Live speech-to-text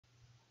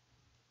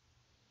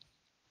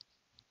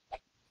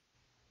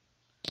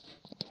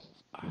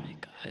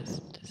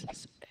Guys, this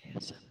is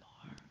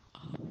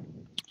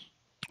ASMR.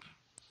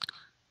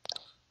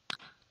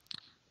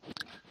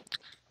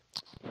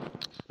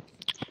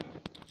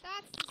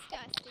 That's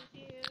disgusting,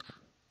 dude.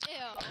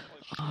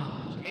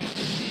 Ew. Get the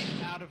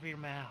thing out of your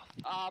mouth.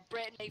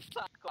 Brittany,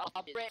 fuck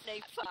off.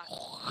 Brittany, fuck.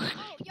 Oh,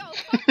 yo,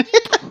 fuck you.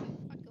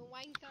 Fucking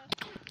wanker.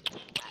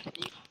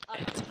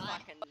 It's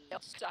fucking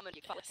summon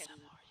you fucking.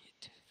 ASMR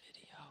YouTube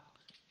video.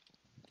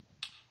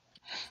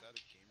 Is that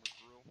a gamer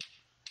grill?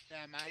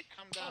 Yeah, mate,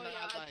 come down Oh, to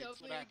yeah, Adelaide.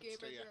 definitely What a happens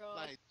to gamer you? girl.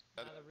 Mate,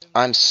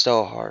 I'm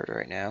so hard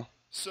right now.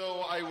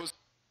 So I was.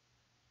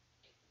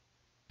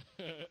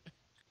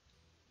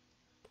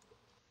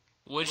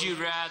 Would you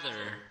rather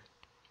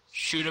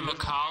shoot up a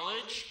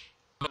college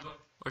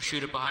or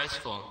shoot up a high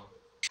school?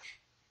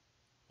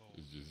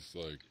 It's just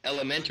like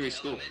Elementary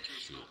school.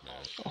 shit, man.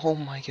 Oh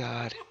my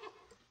god.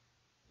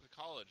 The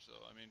college,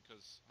 though. I mean,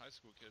 because high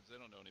school kids, they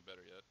don't know any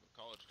better yet.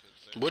 But college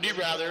kids, they. Would you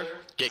rather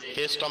get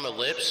kissed on the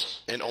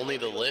lips and only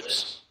the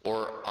lips,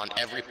 or on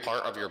every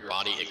part of your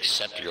body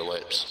except your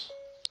lips?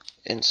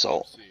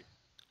 Insult. See.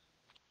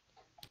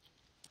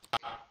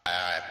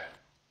 Alright.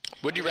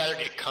 Would you rather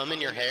get cum in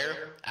your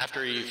hair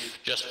after you've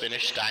just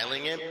finished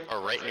styling it, or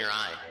right in your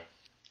eye?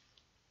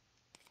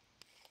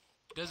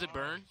 Does it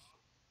burn?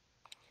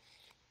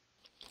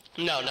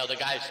 No, the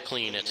guy's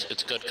clean.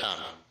 It's good cum.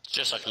 It's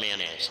just like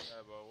mayonnaise.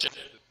 What's the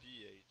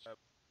pH?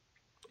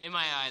 In my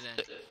eye,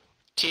 then.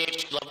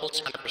 TH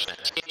levels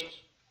 100%.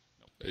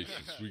 Hey,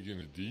 since we get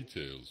into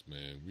details,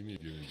 man, we need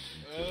to get into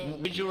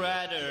details. Would you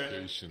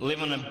rather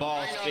live on a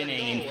ball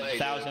spinning in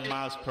 1,000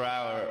 miles per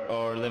hour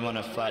or live on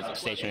a flat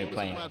stationary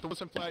plane? The world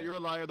isn't flat. You're a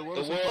liar. The world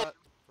The isn't world-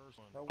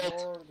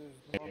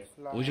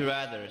 flat. Would you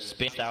rather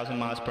spin 1,000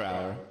 miles per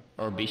hour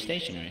or be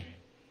stationary?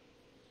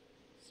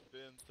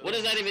 What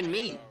does that even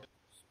mean?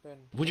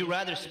 Would you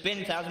rather spin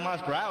 1,000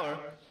 miles per hour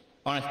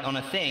on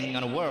a thing,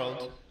 on a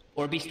world,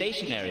 or be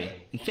stationary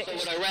and So would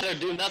fixed? I rather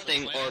do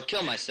nothing or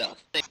kill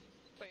myself? Wait,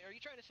 are you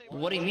trying to say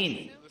What do you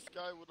mean? This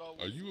guy would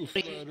always Are you a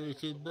flat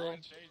earther, bro?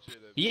 change it.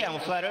 Yeah, I'm a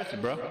flat earther,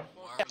 bro.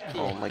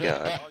 Oh my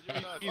god.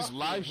 He's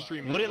live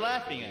streaming. What are you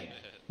laughing at?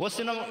 What's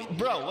the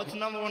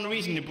number one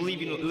reason you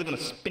believe you live on a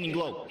spinning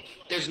globe?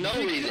 There's no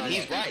reason.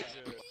 He's right.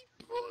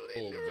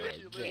 Oh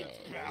my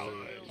god.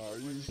 Are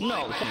you?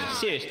 No,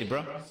 seriously,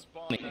 bro.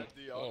 Oh my god.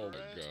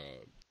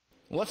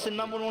 What's the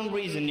number one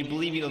reason you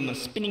believe you live on a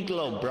spinning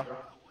globe, bro?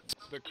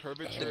 The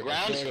curvature. The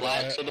ground's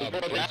flat, so the I'm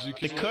world. The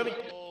educated. curvy.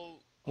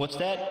 What's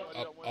that?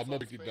 I'm gonna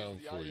break it down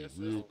for you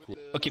real quick.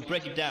 Okay,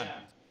 break it down.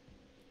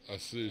 I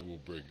said we'll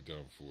break it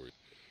down for you.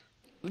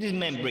 Let this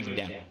man break it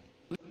down.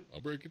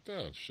 I'll break it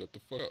down. Shut the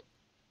fuck up.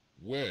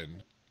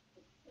 When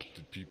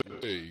did people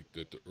say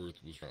that the earth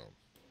was round?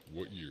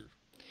 What year?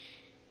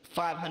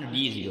 500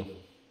 years ago.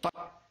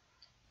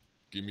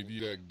 Give me the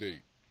exact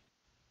date.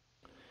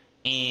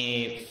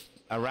 And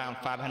around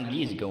 500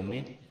 years ago,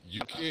 man.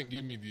 You can't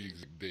give me the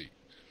exact date.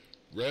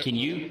 Right? Can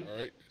you?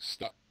 Alright,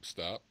 stop.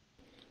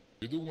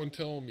 You're the one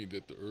telling me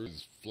that the earth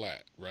is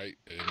flat, right?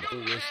 And the whole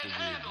rest of the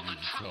world believes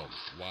it's round.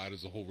 Why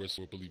does the whole rest of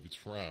the world believe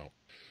it's round?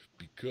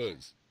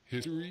 Because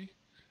history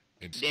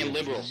and Damn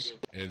liberals. studies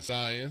and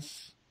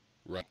science,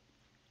 right?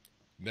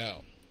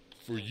 Now,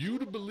 for you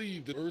to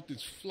believe that earth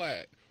is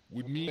flat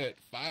would mean that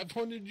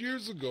 500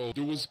 years ago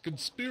there was a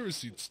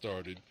conspiracy that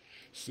started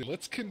saying,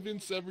 let's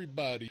convince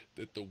everybody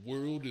that the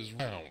world is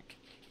round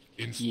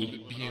instead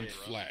of being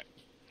flat.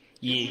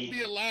 It would Yeah.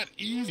 be a lot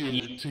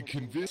easier to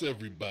convince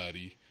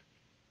everybody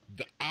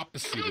the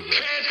opposite of that.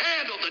 Can't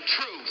handle the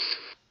truth.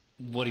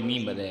 What do you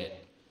mean by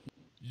that?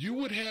 You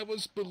would have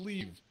us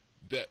believe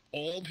that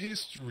all of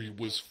history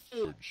was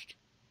forged,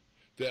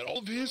 that all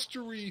of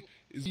history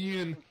is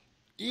in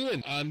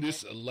on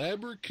this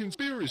elaborate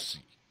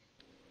conspiracy,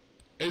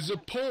 as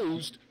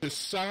opposed to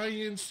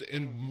science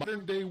and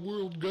modern day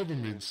world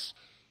governments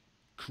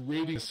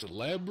creating this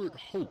elaborate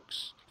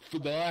hoax for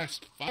the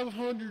last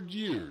 500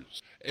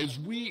 years, as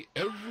we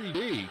every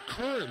day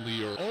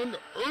currently are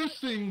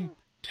unearthing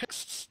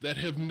texts that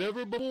have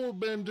never before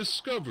been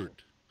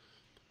discovered,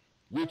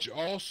 which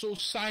are also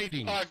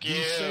citing Fuck these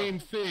you. same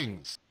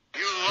things.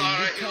 You And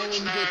you're telling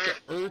me that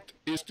the earth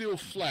is still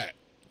flat.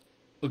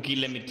 Okay,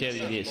 let me tell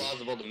you this.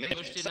 Plausible to me.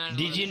 Pushed it on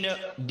Did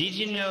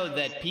you know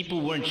that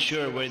people weren't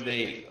sure where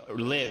they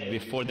lived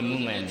before the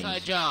moon inside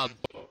landings? job?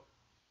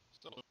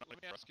 So,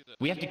 let me ask you this.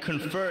 We have to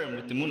confirm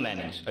with the moon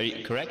landings. Are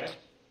you correct?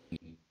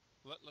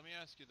 Let me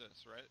ask you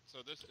this, right? So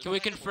this. Can we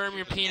confirm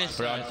your penis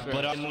size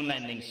But are first? the moon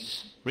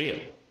landings real?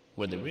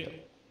 Were they real?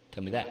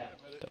 Tell me that.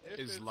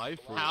 Is life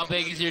real? How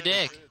big is your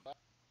dick?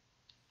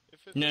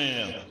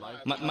 No.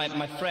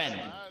 My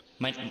friend,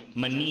 my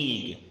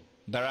Manig,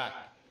 Barak.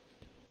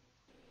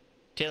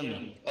 Tell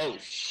me, Oh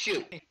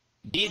shoot.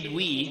 did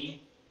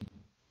we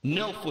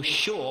know for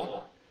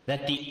sure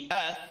that the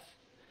Earth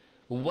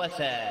was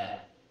a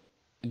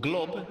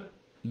globe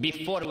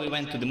before we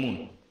went to the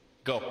moon?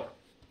 Go.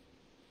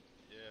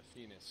 Yeah,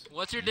 penis.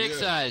 What's your dick Yeah.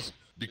 size?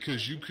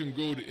 Because you can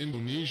go to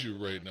Indonesia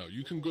right now.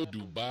 You can go to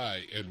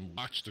Dubai and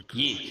watch the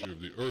curvature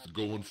of the earth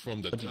going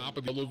from the top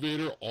of the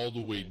elevator all the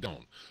way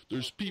down.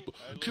 There's people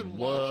who can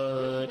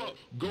watch.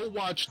 Go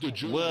watch the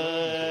Joe.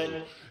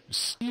 What?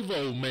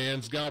 Steve-O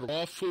man's got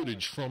raw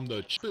footage from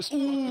the cheapest.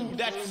 Ooh,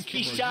 that's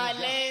Fisheye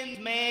Lens,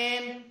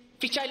 man.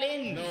 Fisheye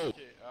Lens. No.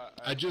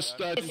 I just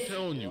started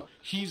telling you,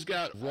 he's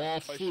got raw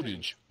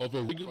footage of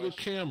a regular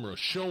camera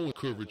showing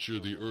curvature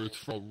of the earth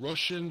from a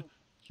Russian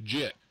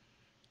jet.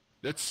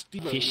 That's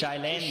Steve. Fisheye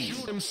lens.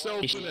 Shoot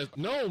himself in a...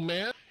 No,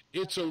 man.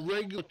 It's a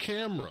regular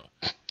camera.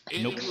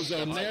 And it was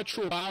a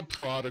natural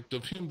byproduct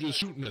of him just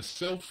shooting a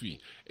selfie.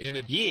 And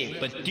it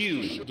but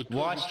dude,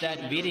 watch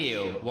that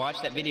video.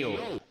 Watch that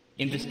video.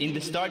 In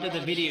the start of the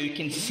video, you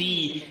can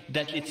see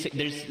that it's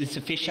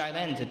a fisheye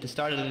lens at the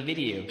start of the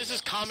video. This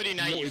is comedy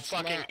night, you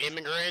fucking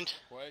immigrant.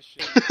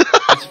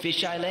 It's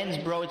fisheye lens,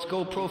 bro. It's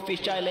GoPro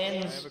fisheye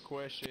lens. I have a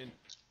question.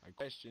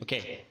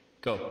 Okay,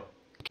 go.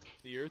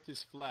 The Earth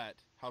is flat.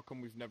 How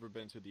come we've never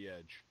been to the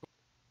edge?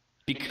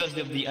 Because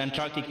of the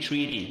Antarctic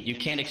Treaty. You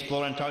can't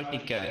explore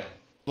Antarctica.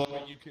 Why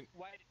do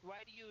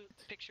you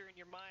picture in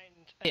your mind...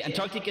 Hey,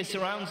 Antarctica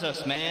surrounds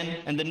us, man,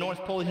 and the North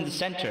Pole is in the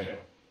center.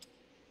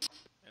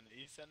 And the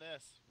East and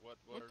S. What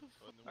Aren't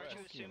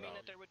you assuming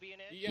that there would be an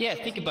edge? Yeah,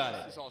 think about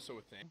it. This is also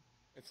a thing.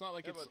 It's not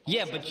like it's...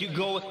 Yeah, but you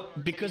go,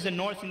 because the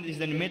north is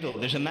in the middle,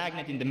 there's a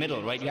magnet in the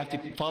middle, right? You have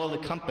to follow the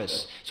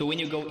compass. So when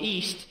you go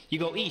east, you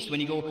go east.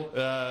 When you go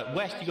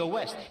west, you go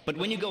west. But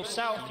when you go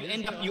south,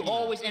 you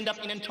always end up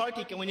in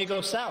Antarctica when you go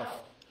south.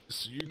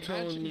 So you're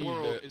telling me the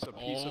world that is a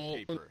piece of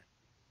paper.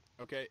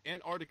 Okay?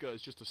 Antarctica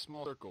is just a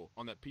small circle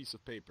on that piece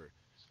of paper.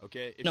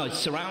 Okay? No, it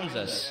surrounds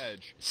us.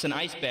 It's an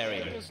ice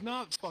barrier. It does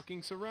not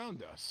fucking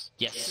surround us.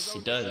 Yes,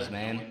 it does,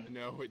 man.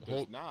 No, it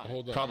does not.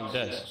 Hold on. Probably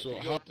does. So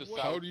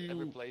how do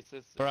you...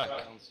 places,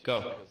 Barack,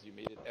 go. Because you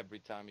meet it every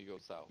time you go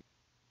south.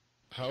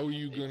 How are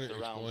you going to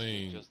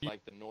explain... Just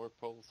like the North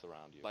Pole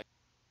surround you.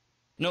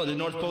 No, the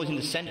North Pole is in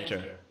the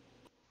center.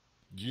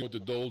 Do you know what the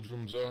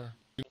doldrums are?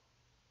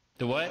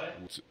 The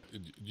what? Do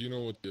you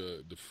know what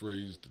the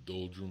phrase, the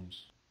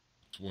doldrums?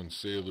 It's when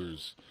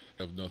sailors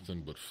have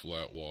nothing but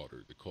flat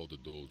water. They call it the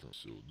doldrums.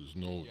 So there's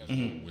no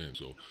wind.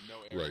 So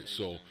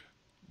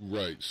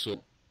So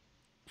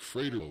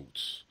freighter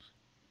boats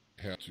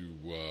have to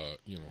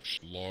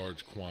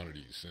large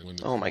quantities. And when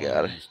the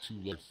quantity is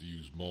too large, to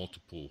use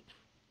multiple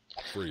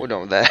freighters. We're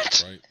done with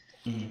that. Right?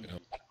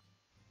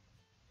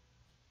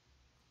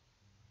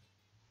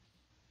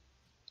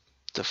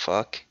 The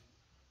fuck?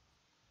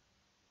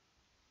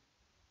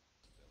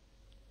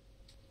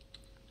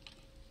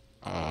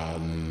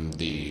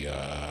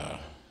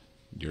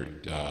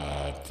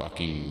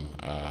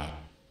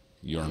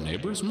 Your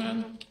neighbors,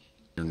 man?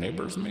 Your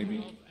neighbors,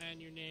 maybe?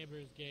 And your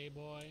neighbors, gay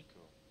boy.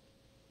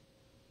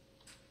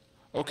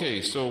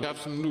 Okay, so we have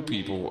some new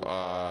people.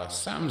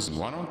 Samson,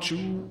 why don't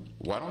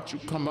you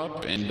come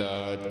up and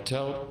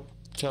tell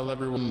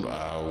everyone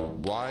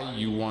why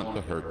you want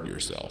to hurt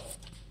yourself?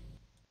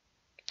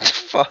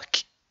 Fuck.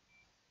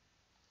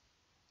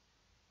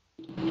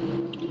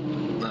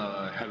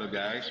 Hello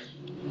guys,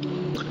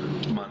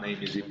 my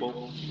name is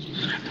Ipo,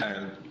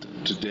 and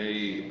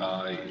today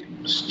I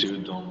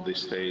stood on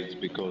this stage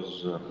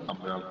because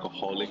I'm an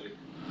alcoholic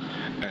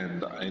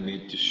and I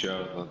need to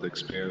share that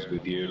experience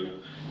with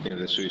you in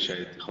the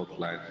suicide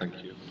hotline.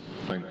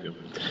 Thank you.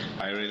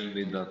 I really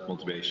need that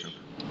motivation.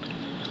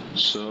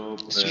 So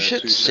is your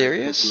shit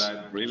serious?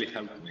 Hotline really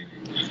helped me,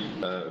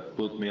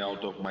 put me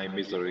out of my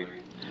misery,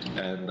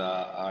 and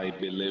I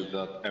believe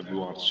that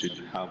everyone should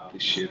have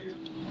this shit,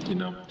 you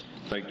know.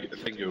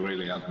 Thank you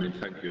really, admin,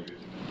 thank you.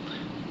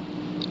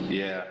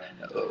 Yeah,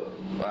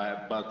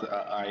 but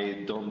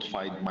I don't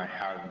find my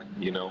hand,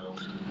 you know,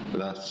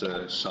 that's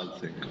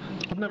something.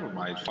 But never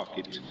mind, fuck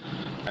it.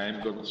 I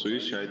am gonna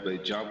suicide by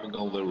jumping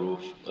on the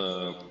roof.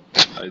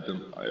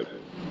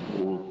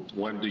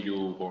 When do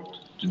you want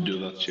to do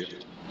that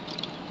shit?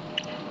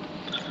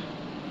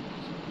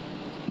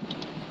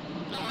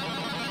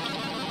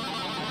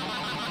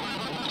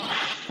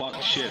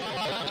 Fuck shit,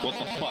 what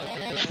the fuck?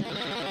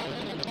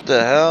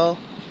 The hell?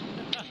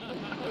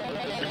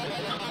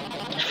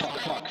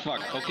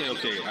 Fuck.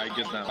 Okay, I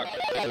get that.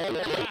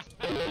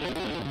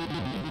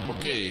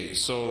 Okay,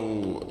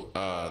 so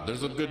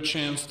there's a good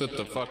chance that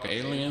the fuck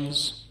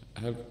aliens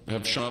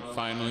have shown up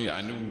finally.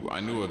 I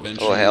knew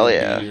eventually. Oh hell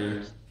yeah. They'd be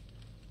here.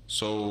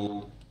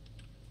 So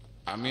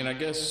I mean, I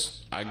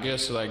guess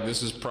like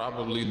this is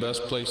probably the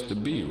best place to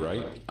be,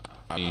 right?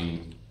 I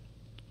mean,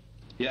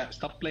 yeah.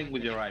 Stop playing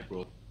with your eye,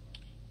 bro.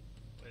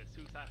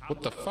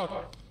 What the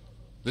fuck?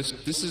 This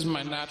is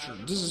my natural.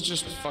 This is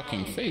just a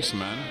fucking face,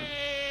 man.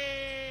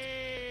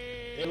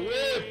 Hey,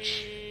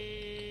 witch!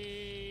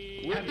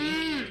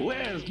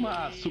 Where's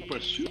my super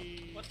suit?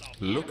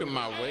 Look at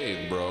my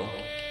wave, bro.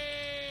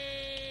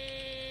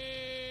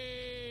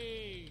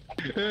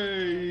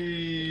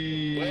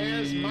 Hey!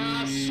 Where's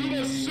my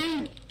super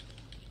suit?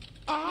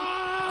 Where's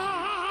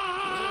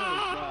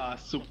my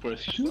super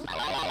suit?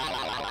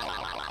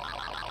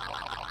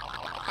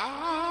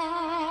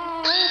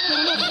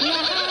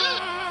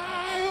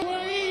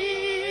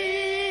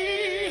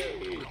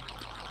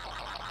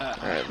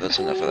 Alright, that's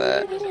enough of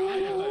that.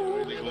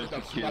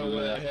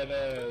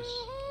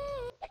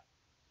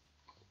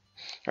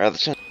 Alright,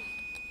 that's enough.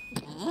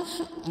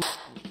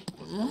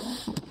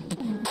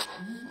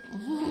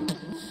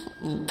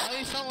 Why do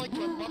you sound like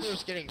your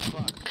mother's getting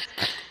fucked?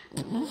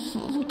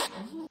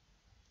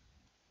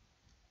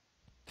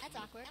 That's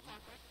awkward.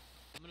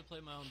 I'm gonna play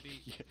my own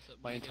beat.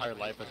 My entire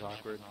life is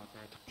awkward.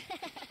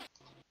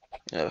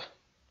 Ugh.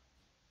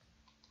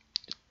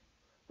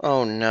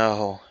 Oh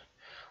no.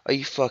 Are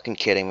you fucking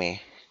kidding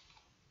me?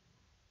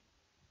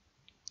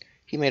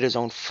 He made his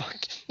own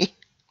fucking...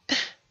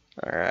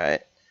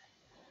 Alright.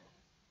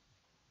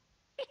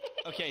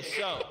 Okay,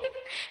 so,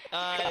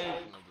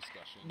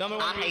 number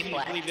one reason you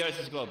believe the Earth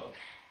is a globe.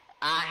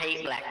 I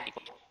hate black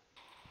people.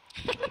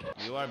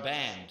 You are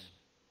banned.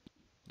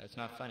 That's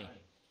not funny.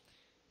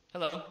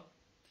 Hello.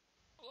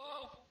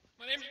 Hello,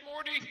 my name's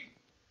Morty.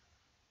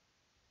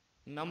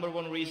 Number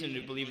one reason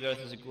you believe the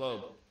Earth is a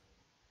globe.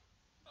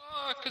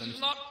 Cause it's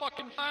not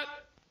fucking flat.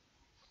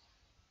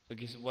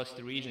 Because what's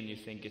the reason you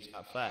think it's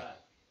not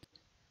flat?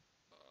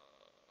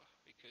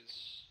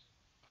 Because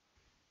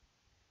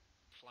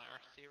flat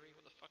Earth theory.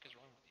 What the fuck is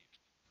wrong with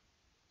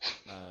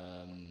you?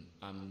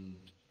 I'm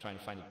trying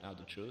to find out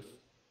the truth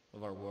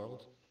of our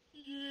world.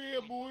 Yeah,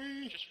 boy.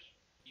 Just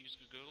use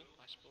Google,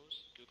 I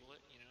suppose. Google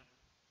it, you know.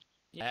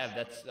 Yeah,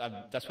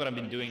 that's what I've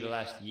been doing the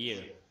last year.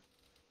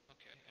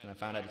 Okay. And I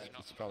found out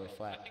it's probably I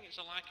flat. think it's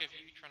a lack of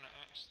you trying to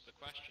ask the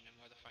question and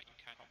why the fact you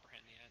can't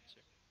comprehend the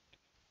answer.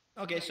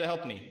 Okay, so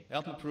help me.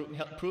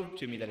 Prove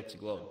to me that it's a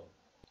globe.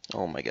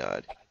 Oh my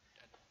god.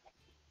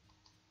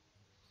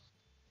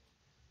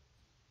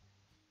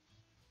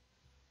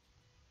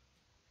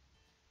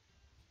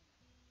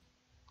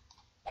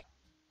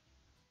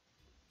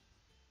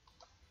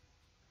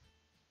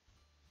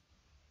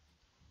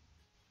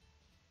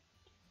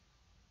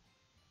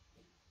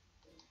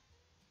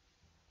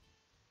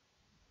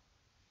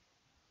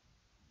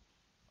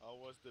 How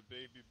was the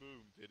baby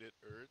boom? Did it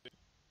hurt?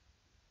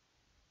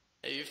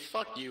 Hey,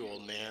 fuck you,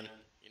 old man.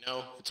 You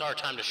know, it's our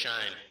time to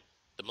shine.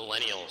 The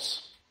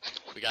millennials.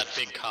 We got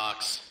big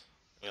cocks.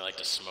 We like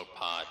to smoke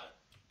pot.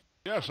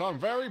 Yes, I'm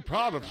very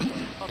proud of you.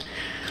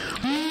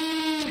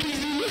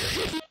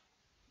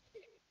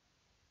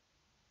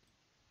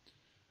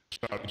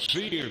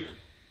 See,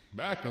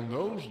 back in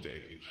those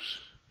days,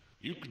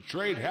 you could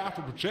trade half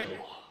a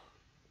potato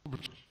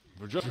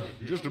for just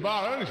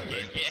about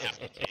anything. Yeah,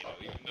 potato.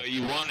 Even though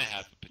you want to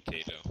have a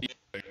potato.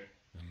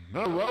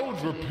 None of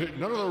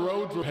the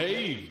roads were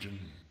paved. And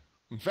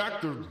in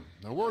fact,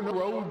 there were no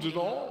roads at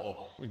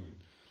all.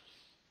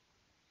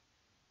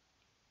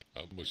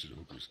 How much did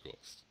hookers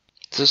cost?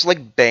 Is this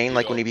like Bane,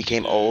 like when he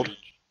became old?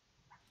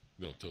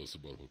 No, tell us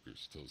about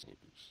hookers. Tell us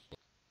hookers.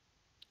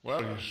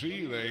 Well, you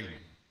see, they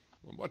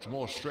were much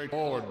more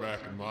straightforward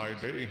back in my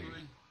day.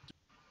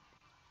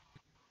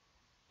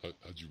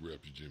 How'd you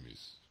wrap your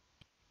jimmies?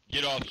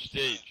 Get off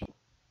stage.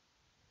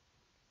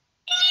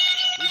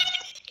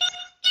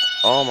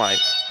 Oh my.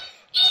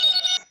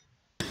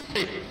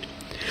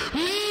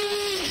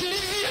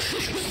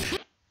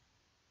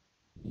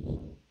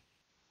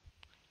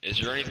 Is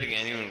there anything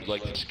anyone would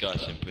like to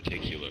discuss in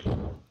particular?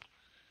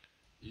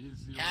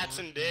 Cats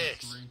and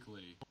dicks.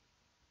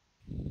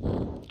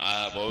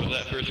 What was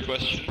that first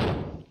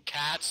question?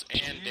 Cats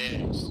and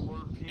dicks.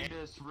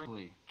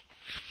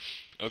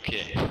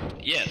 Okay.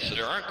 Yes,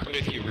 there aren't quite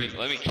a few.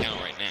 Let me count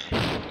right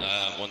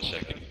now. 1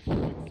 second. When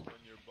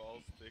your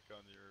balls stick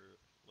on your,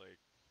 like,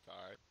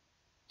 thigh.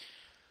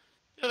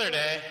 The other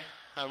day,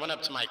 I went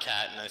up to my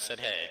cat and I said,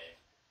 hey,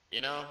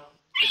 you know,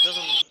 it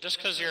doesn't, just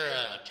because you're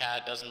a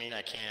cat doesn't mean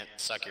I can't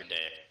suck your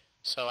dick.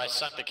 So I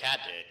sucked the cat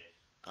dick.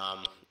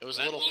 It was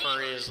a little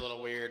furry, it was a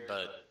little weird,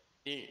 but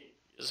it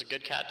was a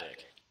good cat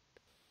dick.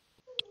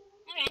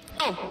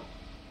 Oh.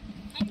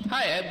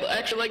 Hi, I'd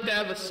actually like to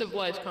have a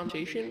civilized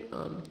conversation.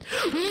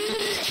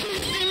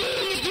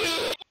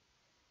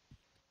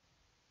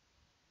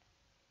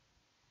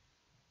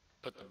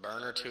 Put the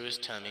burner to his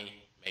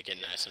tummy, make it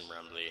nice and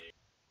rumbly.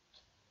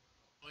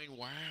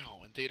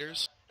 Wow, in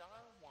theaters?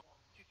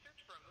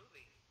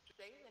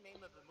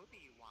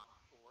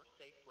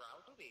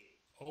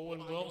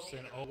 Owen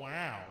Wilson, oh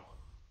wow.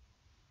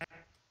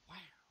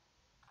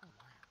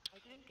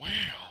 Wow.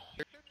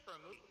 Search for a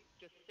movie.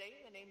 Just say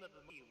the name of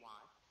the movie you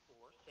want,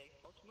 or say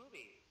most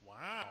movies.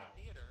 Wow.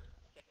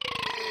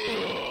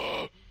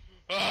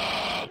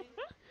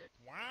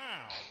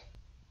 Wow.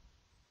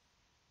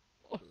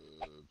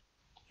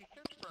 You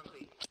search for a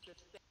movie.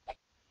 Just say.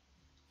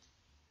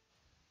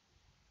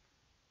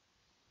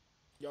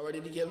 Y'all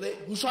ready to get lit?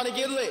 Who's trying to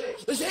get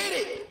lit? Let's hit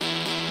it!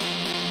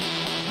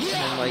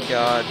 Yeah! Oh my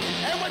god.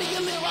 Everybody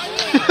get lit right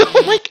now!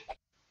 Oh my god.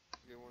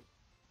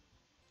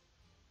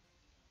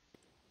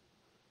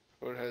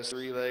 It has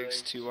 3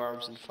 legs, 2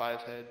 arms, and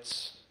 5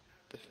 heads.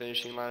 The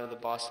finishing line of the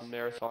Boston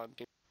Marathon.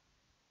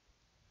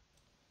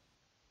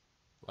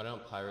 Why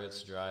don't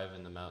pirates drive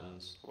in the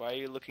mountains? Why are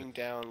you looking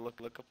down?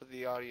 Look up at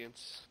the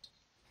audience.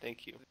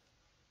 Thank you.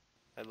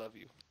 I love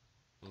you.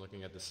 I'm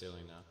looking at the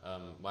ceiling now.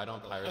 Why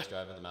don't pirates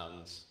drive in the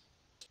mountains?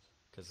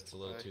 Because it's a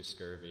little too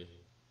scurvy.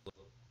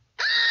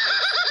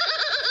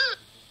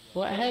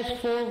 What has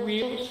 4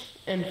 wheels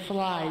and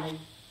flies?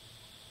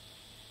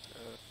 I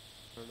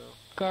don't know.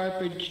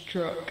 Garbage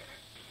truck.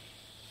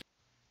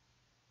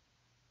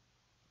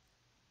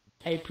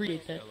 I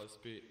appreciate that.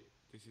 LSP.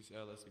 This is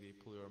LSPD.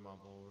 Pull your mom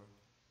over.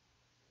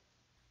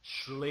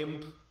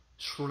 Shrimp,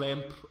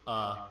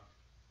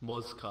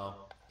 Moscow.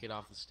 Get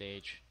off the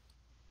stage.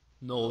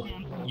 No,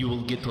 you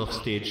will get off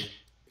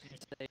stage.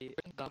 Say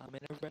that I'm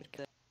in a red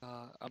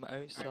car, I'm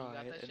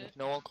outside, and if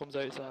no one comes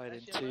outside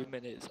in 2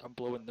 minutes, I'm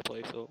blowing the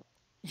place up.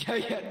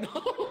 Yeah,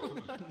 no!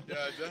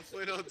 Yeah,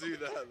 definitely don't do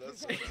that.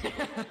 That's so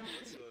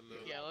no.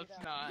 Yeah, let's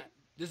not.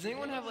 Does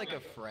anyone have like a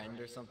friend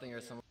or something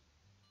or someone?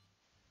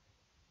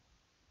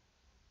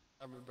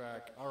 I'll be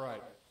back.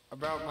 Alright.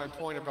 About my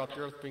point about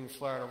the earth being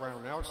flat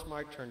around. Now it's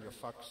my turn, you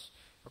fucks.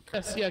 Okay.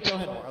 Yes, yeah, go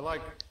ahead.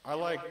 I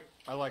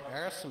like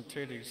ass and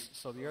titties,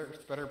 so the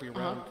earth better be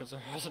round because it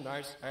has a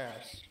nice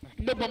ass.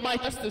 No, but my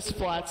chest is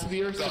flat, so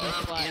the earth isn't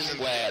flat. Isn't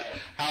flat.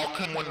 How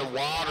come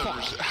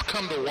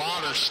the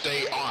water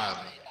stay on?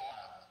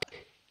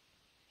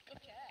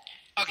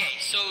 Okay,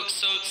 so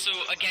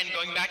again,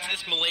 going back to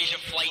this Malaysia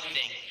flight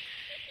thing.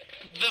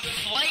 The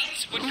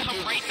flights would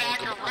come right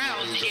back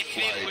around if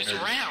it was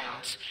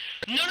round.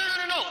 No.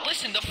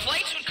 Listen, the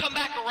flights would come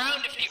back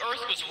around if the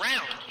Earth was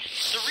round.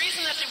 The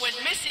reason that they went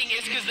missing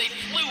is because they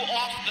flew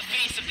off the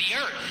face of the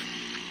Earth.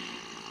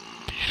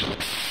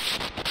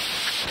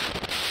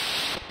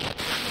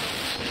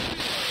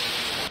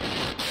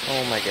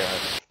 Oh my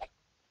god.